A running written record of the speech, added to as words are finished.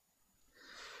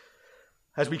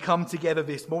As we come together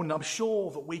this morning, I'm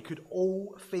sure that we could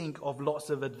all think of lots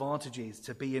of advantages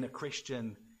to being a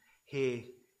Christian here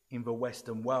in the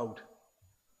Western world.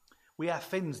 We have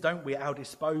things, don't we, at our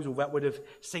disposal that would have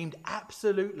seemed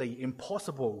absolutely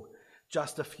impossible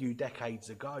just a few decades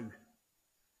ago.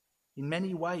 In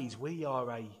many ways, we are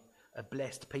a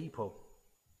blessed people.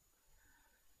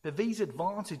 But these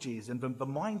advantages and the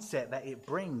mindset that it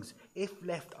brings, if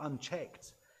left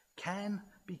unchecked, can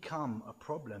become a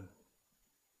problem.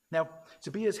 Now,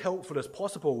 to be as helpful as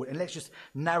possible, and let's just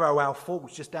narrow our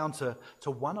thoughts just down to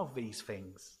one of these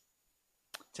things.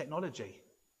 Technology.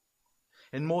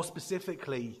 And more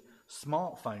specifically,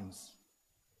 smartphones.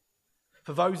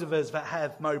 For those of us that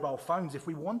have mobile phones, if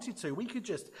we wanted to, we could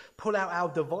just pull out our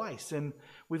device and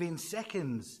within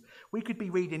seconds, we could be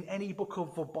reading any book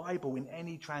of the Bible in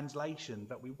any translation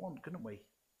that we want, couldn't we?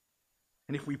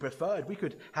 And if we preferred, we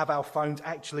could have our phones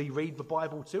actually read the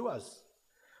Bible to us.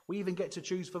 We even get to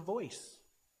choose the voice.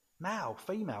 Male,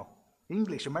 female,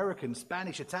 English, American,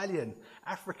 Spanish, Italian,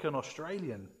 African,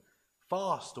 Australian,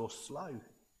 fast or slow.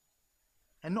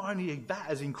 And not only that,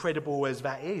 as incredible as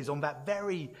that is, on that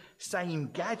very same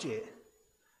gadget,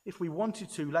 if we wanted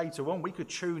to later on, we could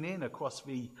tune in across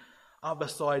the other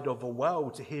side of the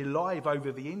world to hear live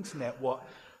over the internet what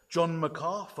John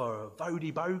MacArthur or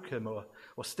Vody Bokum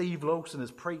or Steve Lawson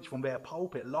has preached from their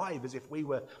pulpit live, as if we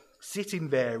were sitting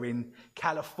there in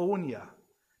California,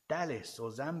 Dallas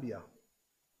or Zambia.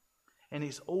 And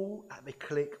it's all at the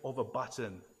click of a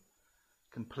button,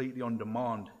 completely on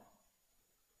demand.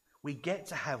 We get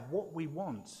to have what we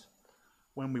want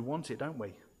when we want it, don't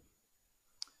we?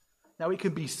 Now, it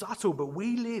can be subtle, but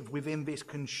we live within this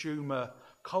consumer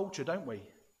culture, don't we?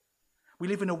 We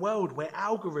live in a world where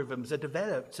algorithms are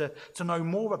developed to know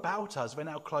more about us than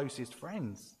our closest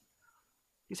friends.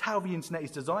 It's how the internet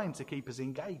is designed to keep us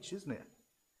engaged, isn't it?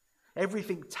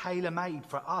 Everything tailor-made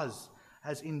for us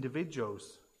as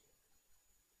individuals.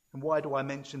 And why do I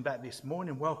mention that this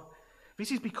morning? Well,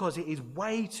 this is because it is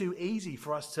way too easy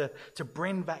for us to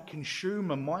bring that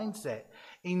consumer mindset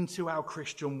into our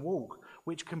Christian walk,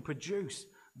 which can produce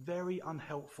very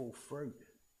unhelpful fruit.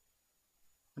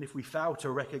 And if we fail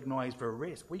to recognize the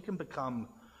risk, we can become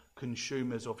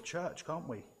consumers of church, can't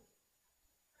we?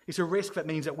 It's a risk that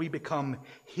means that we become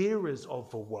hearers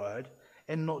of the word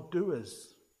and not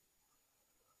doers.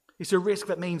 It's a risk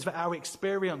that means that our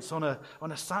experience on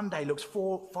a Sunday looks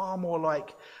far more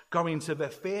like going to the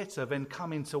theatre than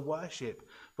coming to worship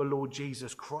the Lord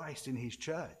Jesus Christ in his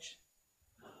church.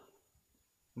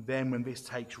 Then when this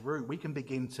takes root, we can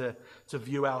begin to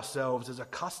view ourselves as a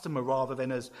customer rather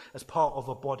than as part of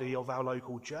a body of our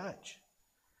local church.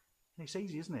 And it's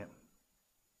easy, isn't it?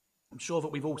 I'm sure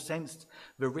that we've all sensed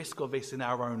the risk of this in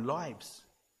our own lives.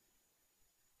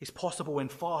 It's possible and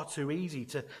far too easy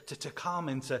to come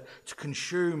and to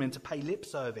consume and to pay lip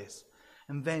service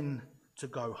and then to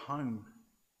go home.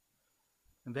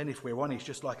 And then if we're honest,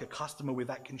 just like a customer with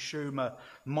that consumer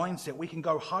mindset, we can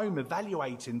go home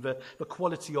evaluating the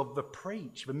quality of the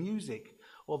preach, the music,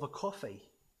 or the coffee.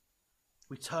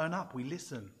 We turn up, we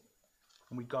listen,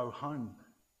 and we go home.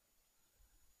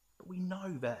 But we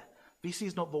know that this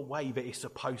is not the way that it's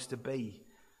supposed to be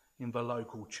in the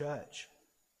local church.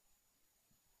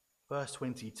 Verse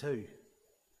 22.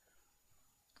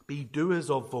 Be doers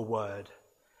of the word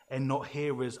and not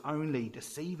hearers only,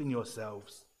 deceiving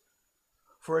yourselves.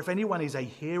 For if anyone is a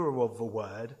hearer of the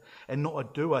word and not a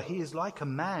doer, he is like a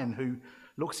man who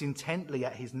looks intently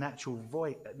at his natural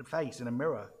face in a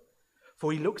mirror.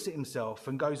 For he looks at himself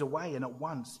and goes away and at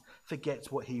once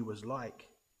forgets what he was like.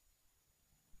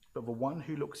 But the one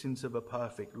who looks into the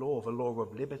perfect law, the law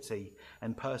of liberty,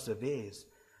 and perseveres,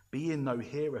 being no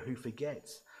hearer who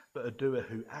forgets, but a doer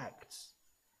who acts,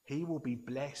 he will be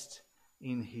blessed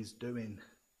in his doing.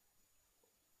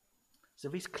 So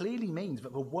this clearly means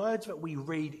that the words that we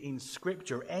read in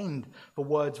Scripture and the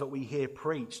words that we hear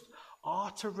preached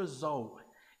are to result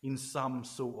in some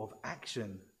sort of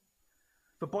action.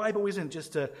 The Bible isn't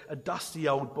just a dusty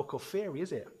old book of theory,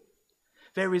 is it?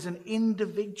 There is an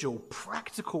individual,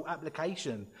 practical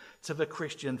application to the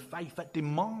Christian faith that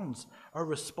demands a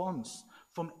response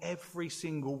from every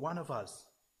single one of us.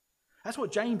 That's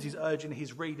what James is urging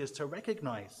his readers to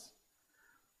recognize.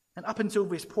 And up until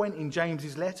this point in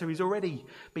James's letter, he's already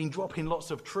been dropping lots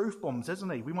of truth bombs,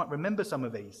 hasn't he? We might remember some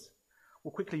of these.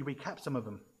 We'll quickly recap some of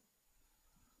them.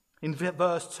 In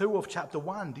verse 2 of chapter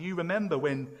 1, do you remember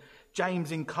when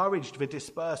James encouraged the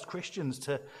dispersed Christians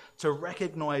to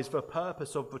recognize the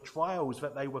purpose of the trials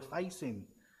that they were facing,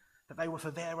 that they were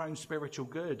for their own spiritual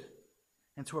good,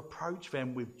 and to approach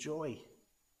them with joy?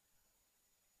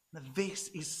 Now, this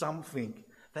is something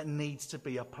that needs to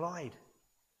be applied.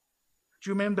 Do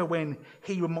you remember when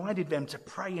he reminded them to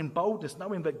pray in boldness,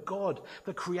 knowing that God,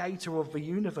 the creator of the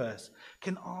universe,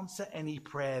 can answer any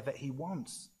prayer that he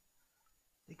wants?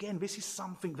 Again, this is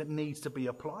something that needs to be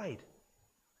applied.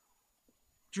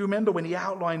 Do you remember when he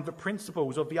outlined the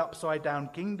principles of the upside-down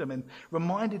kingdom and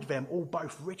reminded them, all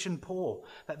both rich and poor,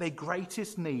 that their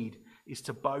greatest need is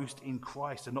to boast in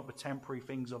Christ and not the temporary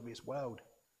things of this world?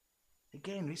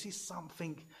 Again, this is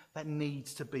something that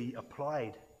needs to be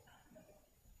applied.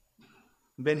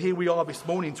 And then here we are this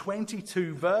morning,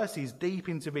 22 verses deep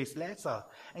into this letter.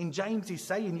 And James is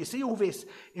saying, you see all this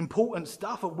important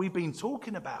stuff that we've been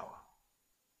talking about?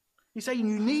 He's saying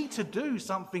you need to do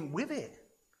something with it.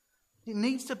 It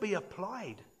needs to be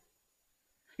applied.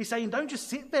 He's saying don't just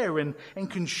sit there and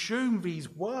consume these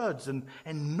words and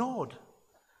nod.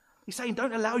 He's saying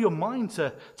don't allow your mind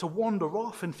to wander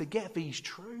off and forget these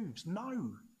truths.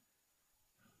 No.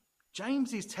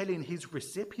 James is telling his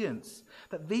recipients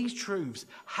that these truths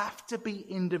have to be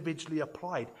individually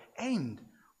applied, and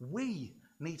we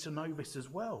need to know this as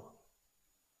well.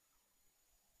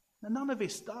 Now, none of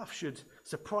this stuff should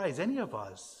surprise any of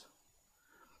us,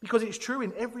 because it's true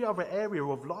in every other area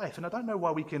of life, and I don't know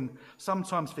why we can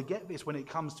sometimes forget this when it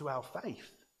comes to our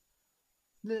faith.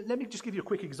 Let me just give you a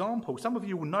quick example. Some of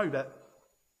you will know that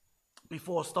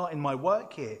before starting my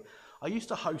work here, I used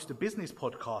to host a business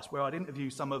podcast where I'd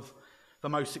interview some of the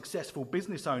most successful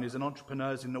business owners and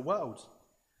entrepreneurs in the world.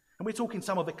 And we're talking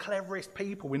some of the cleverest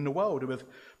people in the world who have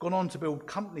gone on to build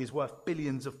companies worth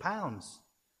billions of pounds.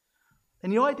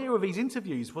 And the idea of these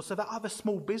interviews was so that other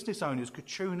small business owners could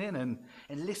tune in and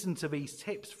listen to these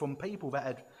tips from people that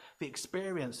had the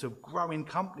experience of growing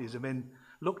companies and then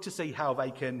look to see how they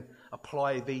can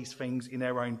apply these things in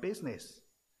their own business.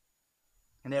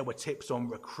 And there were tips on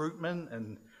recruitment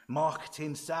and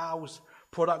marketing, sales,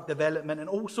 product development, and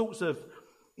all sorts of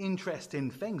interesting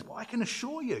things. But I can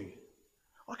assure you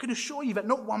that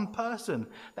not one person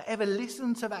that ever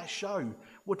listened to that show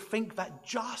would think that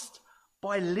just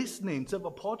by listening to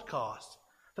the podcast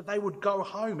that they would go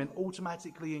home and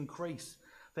automatically increase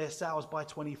their sales by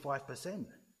 25%.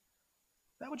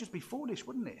 That would just be foolish,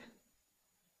 wouldn't it?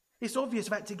 It's obvious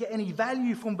that to get any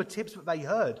value from the tips that they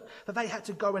heard, that they had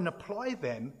to go and apply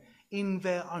them in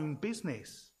their own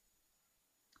business.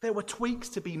 There were tweaks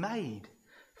to be made.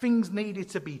 Things needed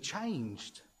to be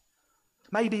changed.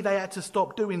 Maybe they had to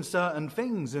stop doing certain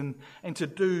things and to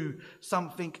do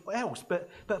something else.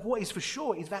 But what is for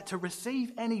sure is that to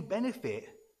receive any benefit,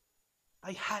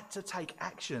 they had to take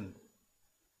action.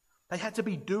 They had to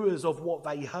be doers of what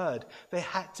they heard. There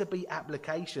had to be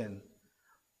application.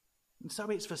 And so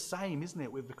it's the same, isn't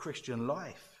it, with the Christian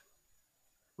life?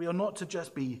 We are not to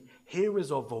just be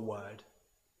hearers of the word,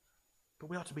 but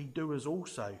we are to be doers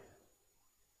also.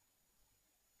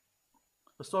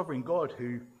 The sovereign God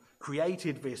who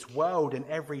created this world and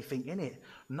everything in it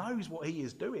knows what he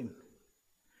is doing.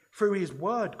 Through his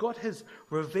word, God has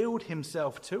revealed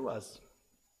himself to us.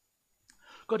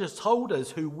 God has told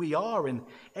us who we are and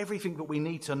everything that we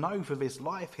need to know for this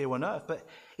life here on earth. But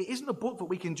it isn't a book that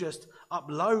we can just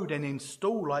upload and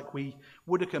install like we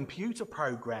would a computer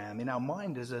program in our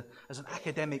mind as an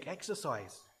academic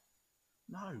exercise.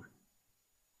 No.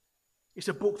 It's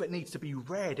a book that needs to be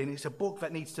read, and it's a book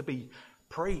that needs to be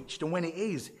preached. And when it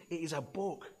is a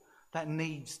book that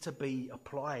needs to be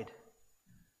applied.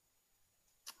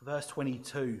 Verse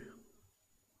 22.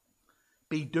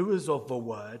 Be doers of the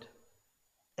word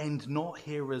and not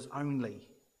hearers only.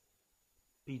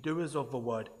 Be doers of the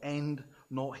word and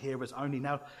not hearers only.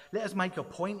 Now, let us make a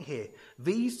point here.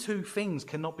 These two things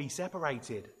cannot be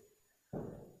separated.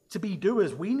 To be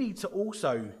doers, we need to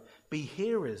also be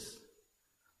hearers.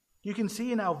 You can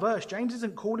see in our verse, James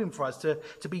isn't calling for us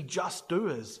to be just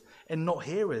doers and not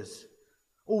hearers.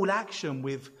 All action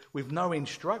with no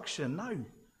instruction. No.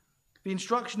 The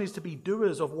instruction is to be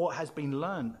doers of what has been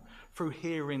learned through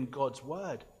hearing God's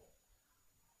word.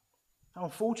 Now,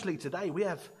 unfortunately, today we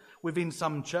have within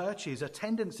some churches a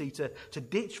tendency to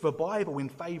ditch the Bible in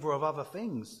favour of other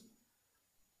things.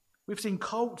 We've seen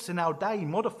cults in our day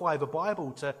modify the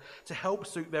Bible to help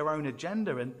suit their own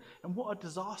agenda, and what a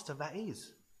disaster that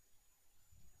is.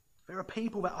 There are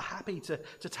people that are happy to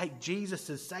take Jesus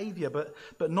as Saviour,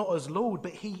 but not as Lord,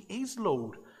 but he is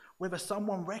Lord, whether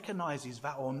someone recognises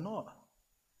that or not.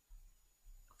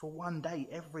 For one day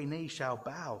every knee shall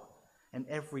bow, and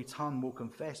every tongue will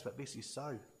confess that this is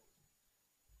so.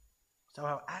 So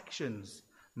our actions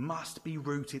must be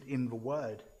rooted in the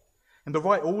word. And the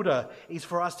right order is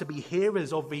for us to be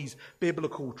hearers of these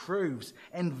biblical truths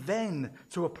and then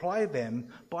to apply them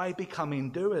by becoming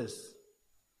doers.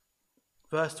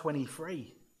 Verse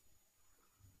 23.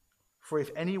 For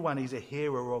if anyone is a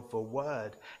hearer of the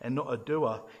word and not a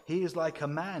doer, he is like a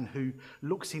man who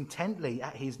looks intently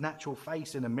at his natural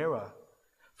face in a mirror.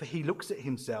 For he looks at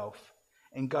himself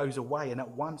and goes away and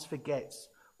at once forgets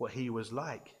what he was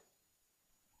like.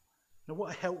 Now,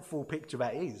 what a helpful picture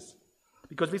that is.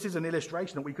 Because this is an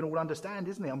illustration that we can all understand,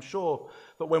 isn't it? I'm sure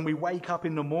that when we wake up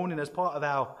in the morning as part of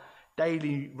our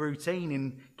daily routine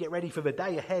and get ready for the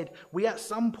day ahead, we at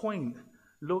some point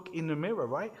look in the mirror,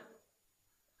 right?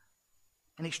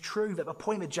 And it's true that the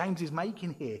point that James is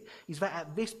making here is that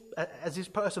as this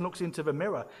person looks into the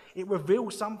mirror, it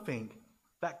reveals something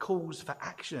that calls for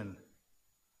action.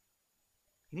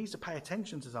 He needs to pay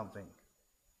attention to something.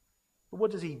 But what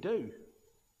does he do?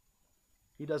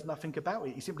 He does nothing about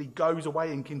it. He simply goes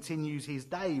away and continues his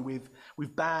day with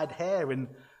bad hair and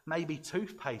maybe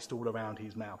toothpaste all around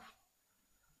his mouth.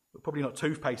 Probably not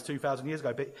toothpaste 2,000 years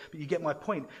ago, but you get my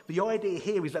point. The idea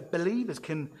here is that believers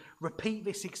can repeat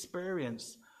this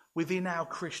experience within our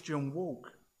Christian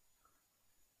walk.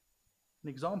 An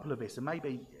example of this, and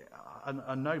maybe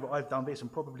I know that I've done this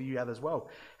and probably you have as well.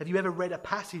 Have you ever read a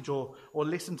passage or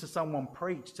listened to someone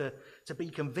preach to be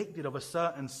convicted of a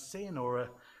certain sin or a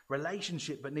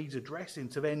relationship that needs addressing,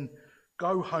 to then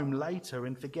go home later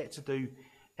and forget to do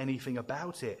anything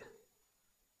about it?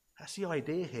 That's the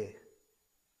idea here.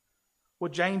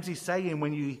 What James is saying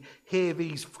when you hear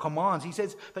these commands, he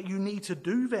says that you need to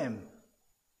do them.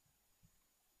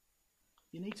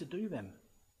 You need to do them.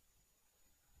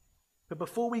 But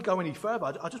before we go any further,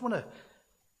 I just want to,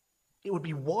 it would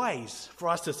be wise for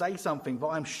us to say something that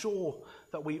I'm sure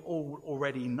that we all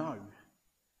already know.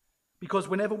 Because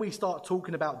whenever we start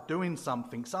talking about doing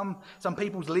something, some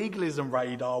people's legalism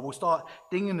radar will start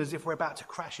dinging as if we're about to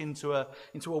crash into a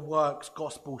works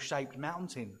gospel-shaped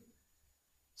mountain.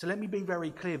 So let me be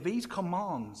very clear. These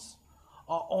commands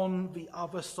are on the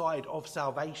other side of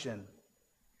salvation.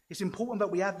 It's important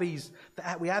that we have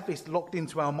this locked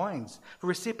into our minds. The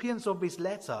recipients of this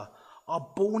letter are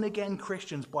born-again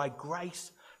Christians by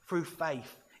grace through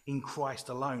faith in Christ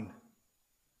alone.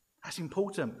 That's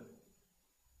important.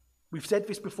 We've said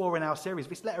this before in our series.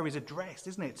 This letter is addressed,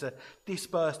 isn't it, to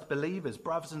dispersed believers,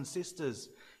 brothers and sisters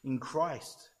in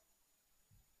Christ.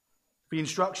 The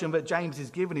instruction that James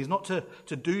is given is not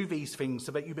to do these things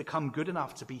so that you become good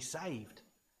enough to be saved.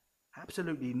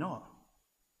 Absolutely not.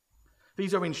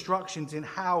 These are instructions in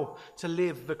how to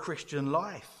live the Christian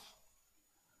life,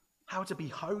 how to be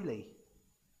holy.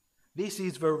 This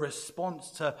is the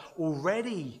response to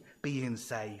already being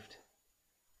saved.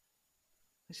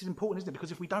 This is important, isn't it?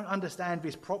 Because if we don't understand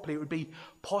this properly, it would be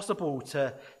possible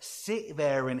to sit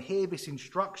there and hear this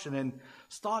instruction and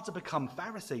start to become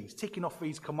Pharisees, ticking off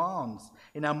these commands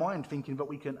in our mind, thinking that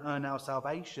we can earn our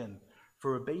salvation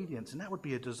for obedience. And that would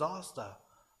be a disaster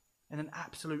and an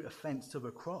absolute offence to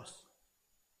the cross.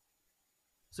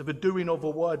 So the doing of a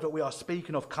word that we are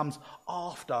speaking of comes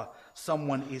after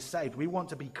someone is saved. We want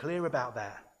to be clear about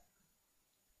that.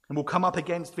 And we'll come up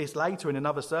against this later in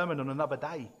another sermon on another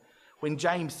day, when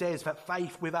James says that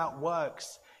faith without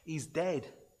works is dead.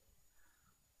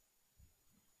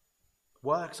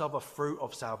 Works are the fruit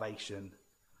of salvation,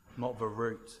 not the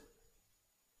root.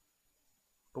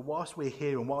 But whilst we're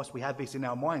here and whilst we have this in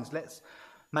our minds, let's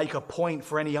make a point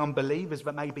for any unbelievers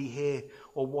that may be here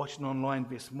or watching online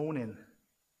this morning.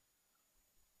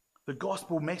 The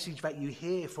gospel message that you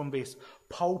hear from this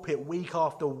pulpit week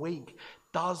after week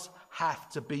does have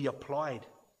to be applied.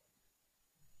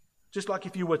 Just like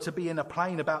if you were to be in a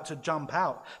plane about to jump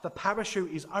out, the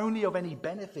parachute is only of any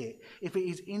benefit if it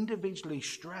is individually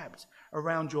strapped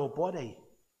around your body.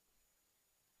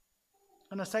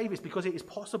 And I say this because it is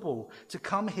possible to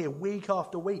come here week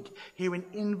after week, hearing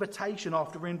invitation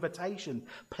after invitation,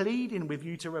 pleading with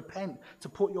you to repent, to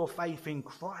put your faith in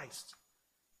Christ.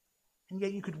 And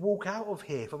yet you could walk out of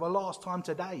here for the last time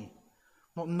today,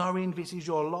 not knowing this is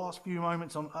your last few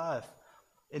moments on earth,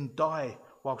 and die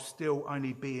while still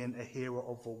only being a hearer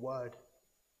of the word.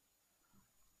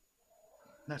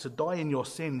 Now, to die in your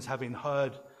sins, having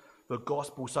heard the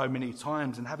gospel so many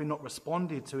times and having not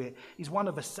responded to it, is one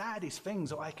of the saddest things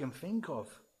that I can think of.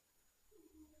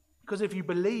 Because if you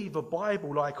believe the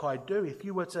Bible like I do, if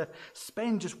you were to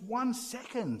spend just 1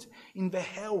 second in the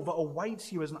hell that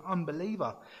awaits you as an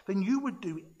unbeliever, then you would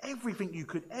do everything you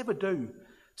could ever do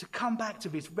to come back to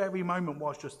this very moment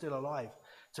whilst you're still alive,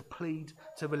 to plead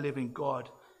to the living God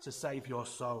to save your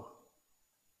soul.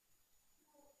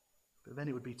 But then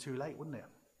it would be too late, wouldn't it?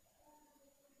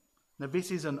 Now,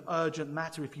 this is an urgent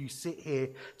matter if you sit here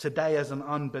today as an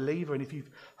unbeliever and if you've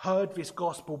heard this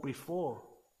gospel before.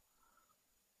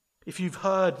 If you've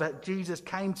heard that Jesus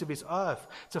came to this earth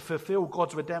to fulfill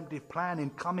God's redemptive plan in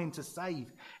coming to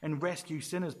save and rescue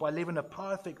sinners by living a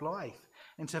perfect life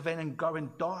and to then go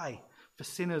and die for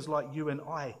sinners like you and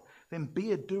I, then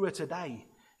be a doer today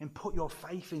and put your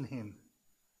faith in him.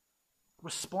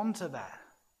 Respond to that.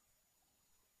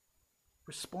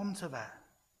 Respond to that.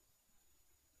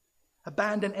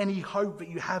 Abandon any hope that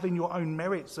you have in your own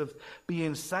merits of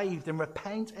being saved and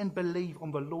repent and believe on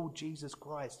the Lord Jesus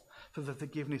Christ for the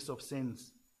forgiveness of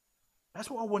sins. That's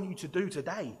what I want you to do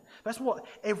today. That's what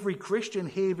every Christian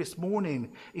here this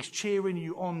morning is cheering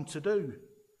you on to do.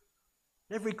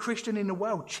 Every Christian in the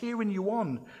world cheering you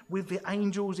on with the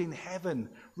angels in heaven.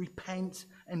 Repent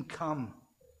and come.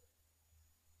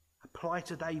 Apply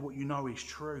today what you know is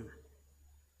true.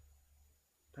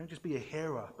 Don't just be a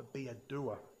hearer, but be a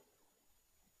doer.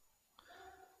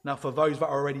 Now, for those that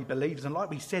are already believers, and like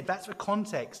we said, that's the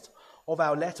context of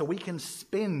our letter. We can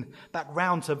spin back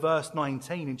round to verse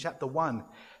 19 in chapter 1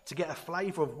 to get a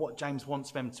flavour of what James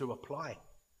wants them to apply.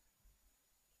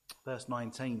 Verse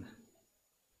 19.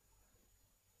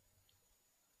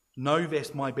 Know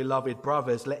this, my beloved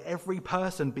brothers, let every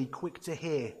person be quick to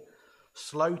hear,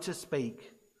 slow to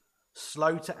speak,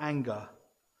 slow to anger,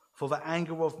 for the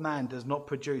anger of man does not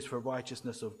produce the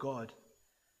righteousness of God.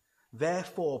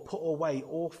 Therefore put away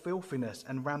all filthiness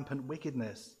and rampant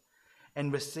wickedness,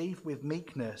 and receive with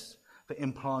meekness the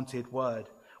implanted word,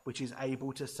 which is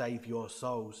able to save your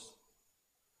souls.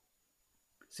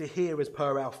 See, here, as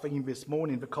per our theme this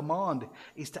morning, the command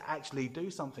is to actually do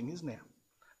something, isn't it?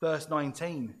 Verse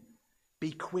 19,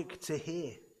 be quick to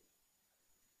hear.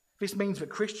 This means that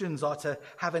Christians are to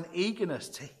have an eagerness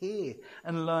to hear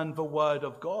and learn the word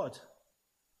of God.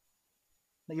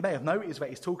 Now, you may have noticed that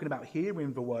he's talking about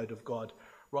hearing the word of God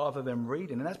rather than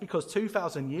reading. And that's because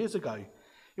 2,000 years ago,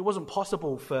 it wasn't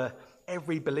possible for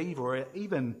every believer or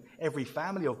even every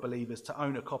family of believers to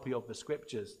own a copy of the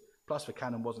scriptures. Plus, the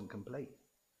canon wasn't complete.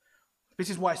 This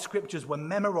is why scriptures were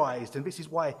memorized, and this is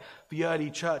why the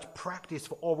early church practiced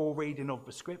for oral reading of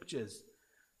the scriptures.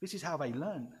 This is how they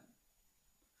learned.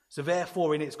 So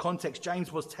therefore, in its context,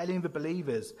 James was telling the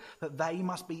believers that they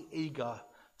must be eager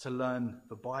to learn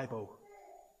the Bible.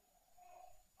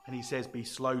 And he says, be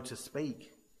slow to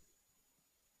speak.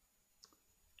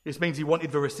 This means he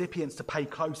wanted the recipients to pay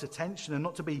close attention and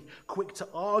not to be quick to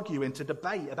argue and to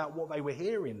debate about what they were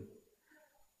hearing.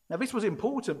 Now, this was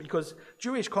important because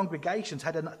Jewish congregations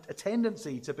had a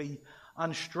tendency to be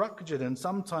unstructured and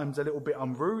sometimes a little bit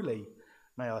unruly,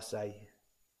 may I say.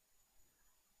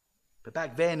 But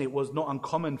back then, it was not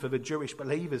uncommon for the Jewish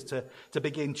believers to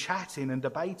begin chatting and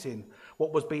debating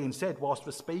what was being said whilst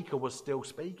the speaker was still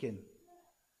speaking.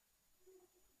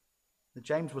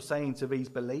 James was saying to these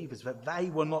believers that they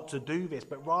were not to do this,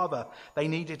 but rather they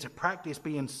needed to practice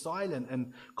being silent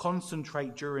and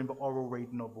concentrate during the oral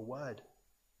reading of the word.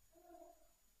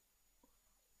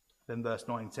 Then verse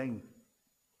 19.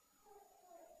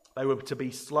 They were to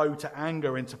be slow to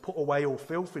anger and to put away all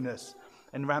filthiness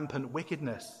and rampant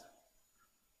wickedness.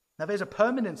 Now there's a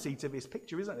permanency to this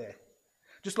picture, isn't there?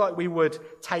 Just like we would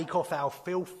take off our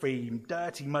filthy,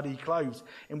 dirty, muddy clothes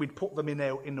and we'd put them in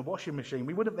the washing machine.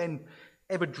 We wouldn't then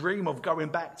ever dream of going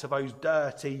back to those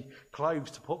dirty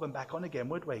clothes to put them back on again,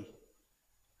 would we?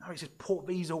 No, it says put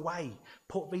these away.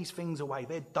 Put these things away.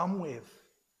 They're done with.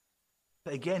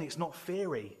 But again, it's not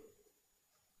theory.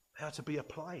 They are to be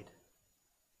applied.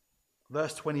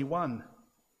 Verse 21.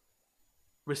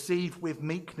 Receive with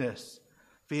meekness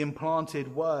the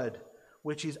implanted word,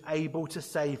 which is able to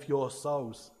save your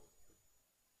souls.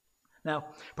 Now,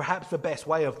 perhaps the best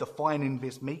way of defining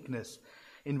this meekness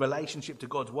in relationship to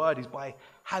God's word is by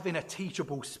having a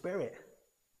teachable spirit.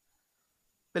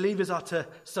 Believers are to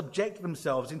subject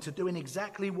themselves into doing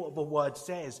exactly what the word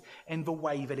says in the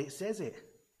way that it says it.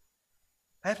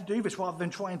 They have to do this rather than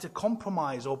trying to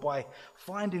compromise or by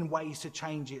finding ways to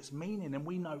change its meaning. And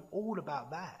we know all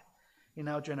about that in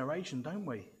our generation, don't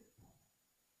we?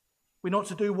 We're not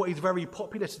to do what is very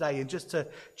popular today and just to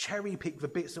cherry pick the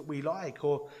bits that we like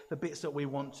or the bits that we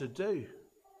want to do.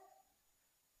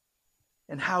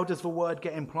 And how does the word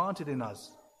get implanted in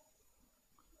us?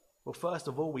 Well, first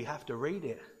of all, we have to read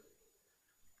it.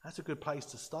 That's a good place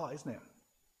to start, isn't it?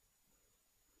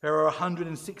 There are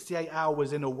 168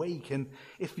 hours in a week, and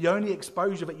if the only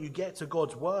exposure that you get to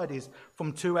God's word is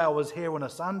from 2 hours here on a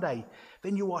Sunday,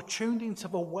 then you are tuned into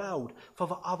the world for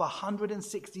the other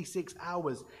 166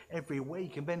 hours every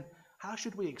week. And then how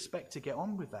should we expect to get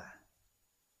on with that?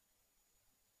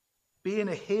 Being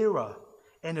a hearer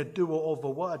and a doer of the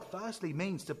word firstly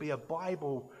means to be a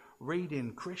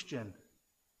Bible-reading Christian.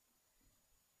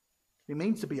 It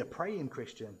means to be a praying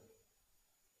Christian.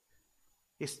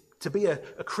 It's to be a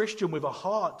Christian with a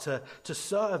heart to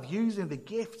serve, using the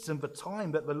gifts and the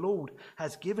time that the Lord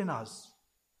has given us.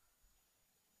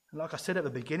 And like I said at the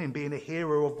beginning, being a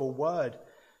hearer of the word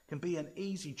can be an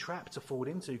easy trap to fall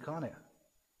into, can't it?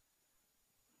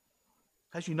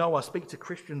 As you know, I speak to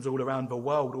Christians all around the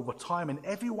world all the time, and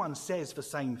everyone says the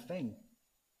same thing.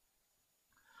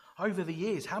 Over the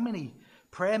years, how many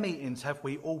prayer meetings have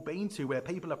we all been to where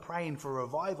people are praying for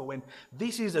revival, and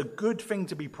this is a good thing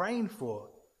to be praying for?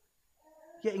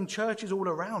 Yet in churches all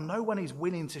around, no one is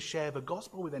willing to share the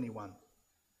gospel with anyone.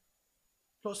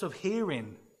 Lots of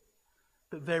hearing,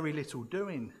 but very little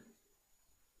doing.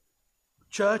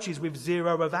 Churches with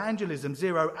zero evangelism,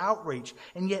 zero outreach,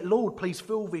 and yet, Lord, please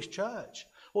fill this church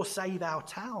or save our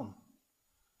town.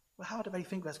 Well, how do they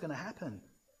think that's going to happen?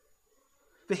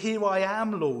 The "here I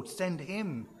am, Lord, send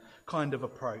him" kind of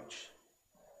approach.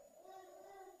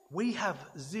 We have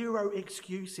zero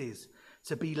excuses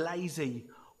to be lazy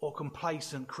or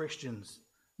complacent Christians.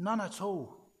 None at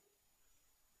all.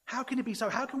 How can it be so?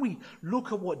 How can we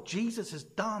look at what Jesus has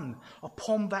done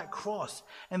upon that cross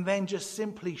and then just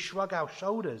simply shrug our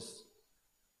shoulders?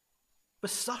 The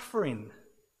suffering,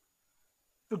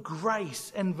 the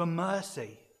grace and the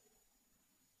mercy.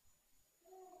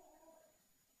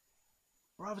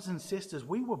 Brothers and sisters,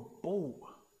 we were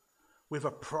bought with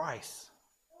a price.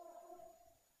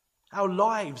 Our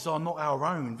lives are not our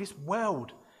own. This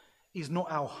world is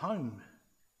not our home.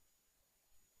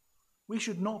 We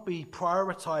should not be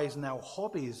prioritizing our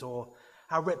hobbies or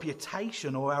our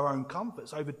reputation or our own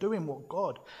comforts over doing what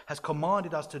God has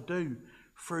commanded us to do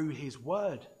through his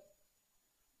word.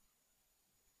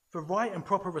 The right and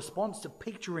proper response to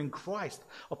picturing Christ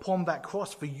upon that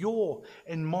cross for your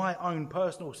and my own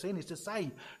personal sin is to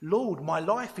say, "Lord, my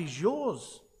life is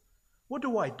yours. What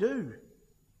do I do?"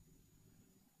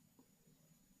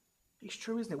 It's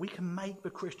true, isn't it? We can make the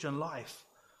Christian life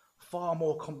far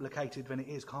more complicated than it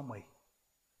is, can't we?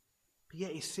 But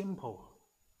yet it's simple.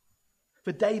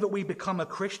 The day that we become a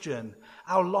Christian,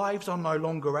 our lives are no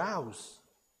longer ours.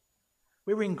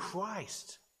 We're in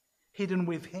Christ, hidden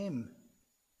with him.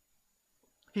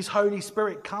 His Holy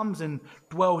Spirit comes and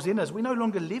dwells in us. We no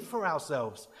longer live for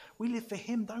ourselves. We live for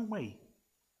him, don't we?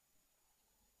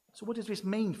 So what does this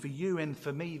mean for you and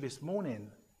for me this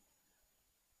morning?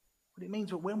 Well, it means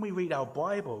that when we read our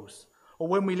Bibles or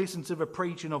when we listen to the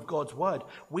preaching of God's word,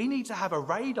 we need to have a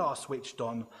radar switched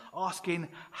on, asking,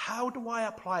 how do I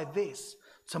apply this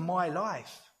to my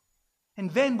life?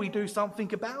 And then we do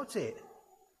something about it.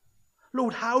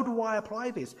 Lord, how do I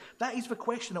apply this? That is the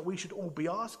question that we should all be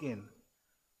asking.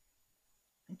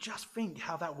 And just think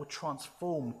how that would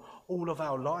transform all of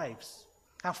our lives,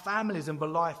 our families and the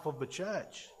life of the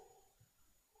church.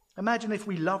 Imagine if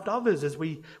we loved others as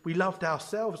we loved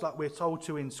ourselves, like we're told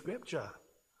to in Scripture.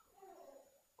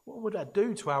 What would that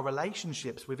do to our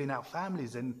relationships within our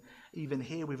families and even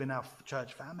here within our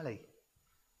church family?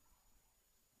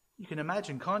 You can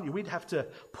imagine, can't you? We'd have to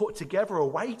put together a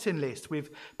waiting list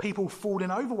with people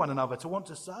falling over one another to want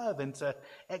to serve and to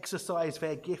exercise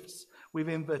their gifts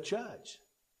within the church.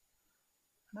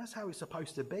 And that's how it's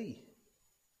supposed to be.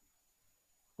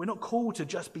 We're not called to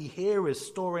just be hearers,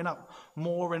 storing up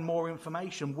more and more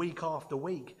information week after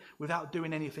week without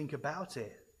doing anything about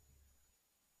it.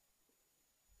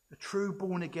 A true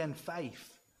born-again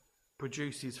faith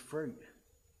produces fruit.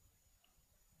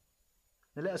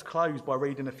 Now let us close by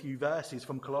reading a few verses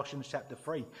from Colossians chapter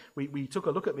 3. We took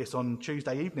a look at this on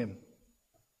Tuesday evening.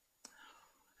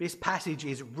 This passage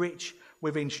is rich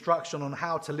with instruction on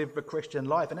how to live the Christian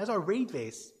life. And as I read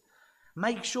this,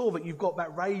 make sure that you've got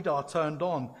that radar turned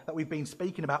on that we've been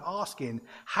speaking about, asking,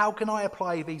 how can I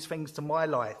apply these things to my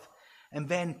life? And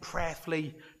then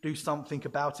prayerfully do something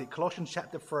about it. Colossians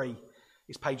chapter 3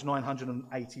 is page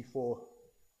 984.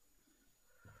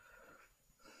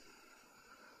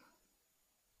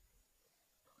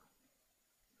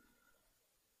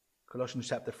 Colossians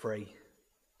chapter 3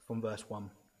 from verse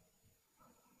 1.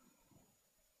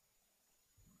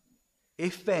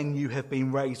 If then you have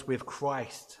been raised with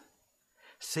Christ,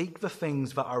 seek the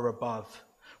things that are above,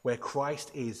 where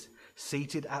Christ is,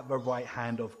 seated at the right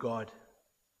hand of God.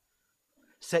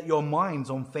 Set your minds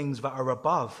on things that are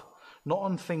above, not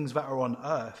on things that are on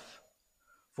earth.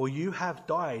 For you have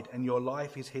died, and your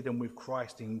life is hidden with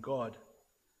Christ in God.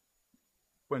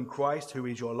 When Christ, who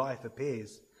is your life,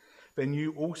 appears, then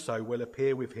you also will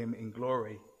appear with him in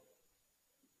glory.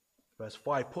 Verse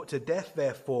 5, put to death,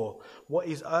 therefore, what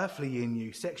is earthly in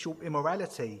you, sexual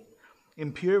immorality,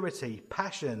 impurity,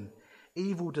 passion,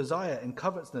 evil desire, and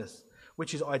covetousness,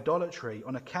 which is idolatry.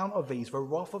 On account of these, the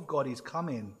wrath of God is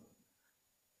coming.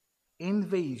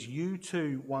 In these you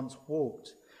too once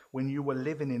walked when you were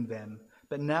living in them,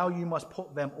 But now you must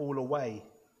put them all away: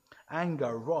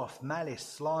 anger, wrath, malice,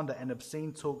 slander, and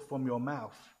obscene talk from your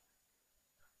mouth.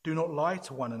 Do not lie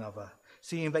to one another,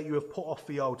 seeing that you have put off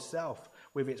the old self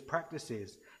with its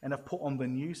practices, and have put on the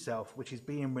new self, which is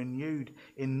being renewed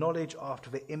in knowledge after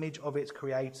the image of its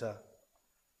creator.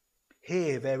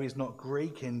 Here there is not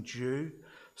Greek and Jew,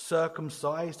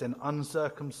 circumcised and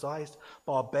uncircumcised,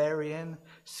 barbarian,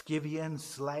 Scythian,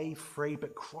 slave, free,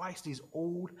 but Christ is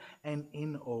all and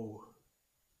in all.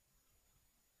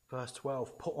 Verse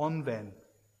 12, put on then,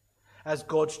 as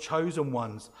God's chosen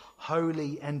ones,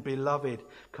 holy and beloved,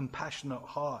 compassionate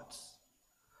hearts,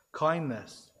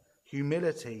 kindness,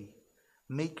 humility,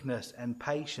 meekness, and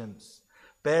patience,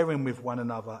 bearing with one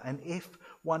another, and if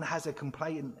one has a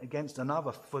complaint against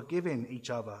another, forgiving each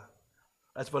other.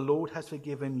 As the Lord has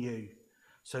forgiven you,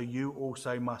 so you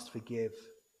also must forgive.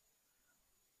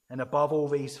 And above all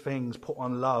these things, put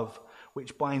on love,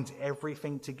 which binds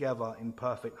everything together in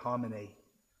perfect harmony.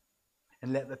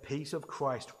 And let the peace of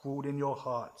Christ rule in your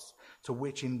hearts, to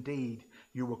which indeed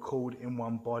you were called in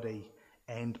one body,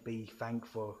 and be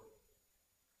thankful.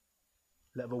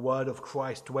 Let the word of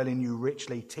Christ dwell in you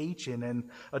richly, teaching and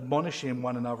admonishing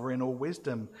one another in all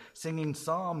wisdom, singing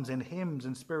psalms and hymns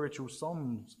and spiritual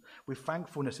songs with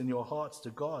thankfulness in your hearts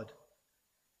to God.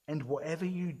 And whatever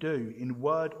you do, in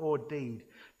word or deed,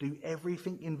 do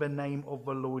everything in the name of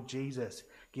the Lord Jesus,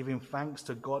 giving thanks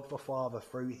to God the Father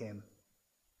through him.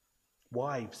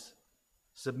 Wives,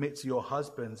 submit to your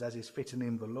husbands as is fitting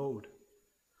in the Lord.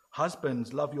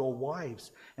 Husbands, love your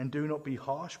wives and do not be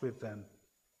harsh with them.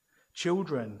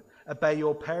 Children, obey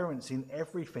your parents in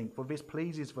everything, for this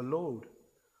pleases the Lord.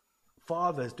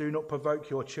 Fathers, do not provoke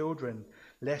your children,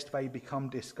 lest they become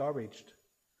discouraged.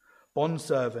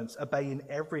 Bondservants, obey in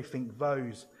everything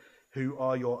those who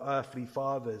are your earthly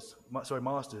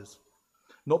masters,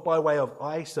 not by way of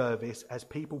eye service as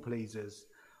people pleasers,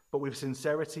 but with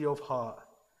sincerity of heart,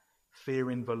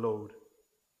 fearing the Lord.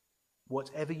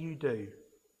 Whatever you do,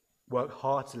 work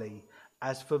heartily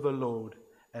as for the Lord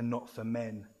and not for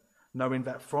men, knowing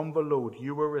that from the Lord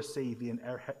you will receive the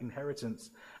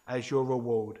inheritance as your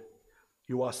reward.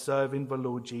 You are serving the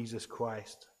Lord Jesus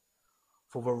Christ.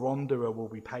 For the wrongdoer will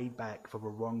be paid back for the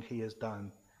wrong he has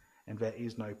done, and there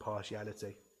is no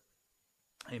partiality.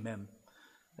 Amen.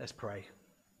 Let's pray.